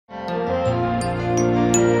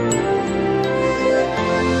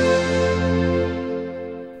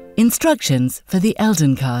Instructions for the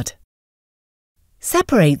Eldon card.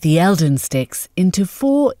 Separate the Eldon sticks into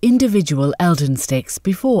 4 individual Eldon sticks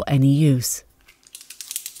before any use.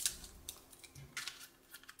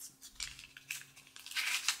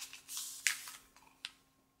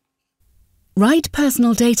 Write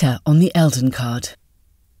personal data on the Eldon card.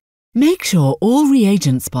 Make sure all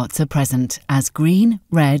reagent spots are present as green,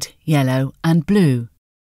 red, yellow and blue.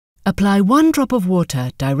 Apply 1 drop of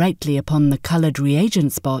water directly upon the coloured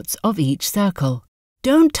reagent spots of each circle.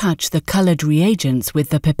 Don't touch the coloured reagents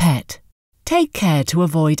with the pipette. Take care to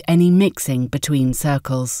avoid any mixing between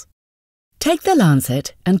circles. Take the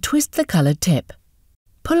lancet and twist the coloured tip.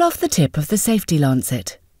 Pull off the tip of the safety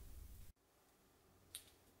lancet.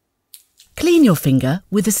 Clean your finger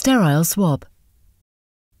with a sterile swab.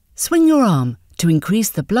 Swing your arm to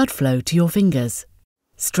increase the blood flow to your fingers.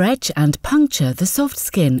 Stretch and puncture the soft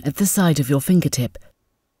skin at the side of your fingertip.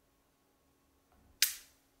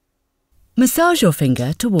 Massage your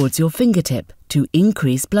finger towards your fingertip to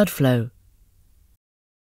increase blood flow.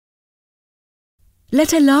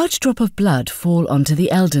 Let a large drop of blood fall onto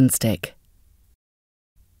the Eldon stick.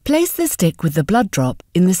 Place the stick with the blood drop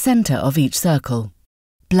in the centre of each circle.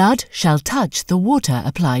 Blood shall touch the water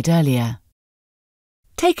applied earlier.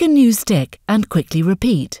 Take a new stick and quickly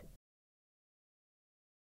repeat.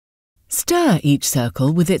 Stir each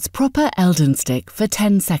circle with its proper Eldon stick for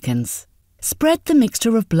 10 seconds. Spread the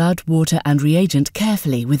mixture of blood, water and reagent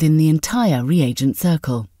carefully within the entire reagent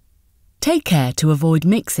circle. Take care to avoid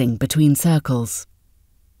mixing between circles.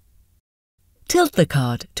 Tilt the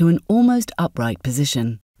card to an almost upright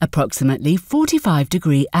position, approximately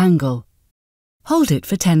 45-degree angle. Hold it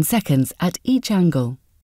for 10 seconds at each angle.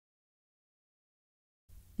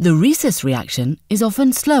 The rhesus reaction is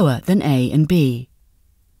often slower than A and B.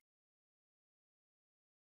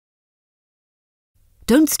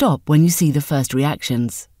 Don't stop when you see the first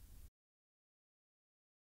reactions.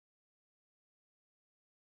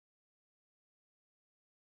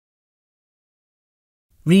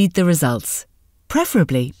 Read the results,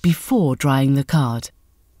 preferably before drying the card.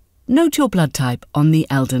 Note your blood type on the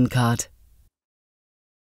Eldon card.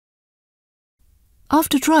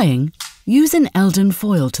 After drying, use an Eldon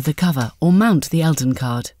foil to the cover or mount the Eldon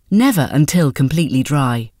card, never until completely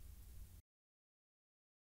dry.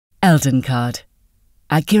 Eldon card.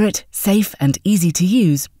 Accurate, safe and easy to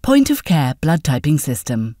use point-of-care blood typing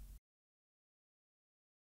system.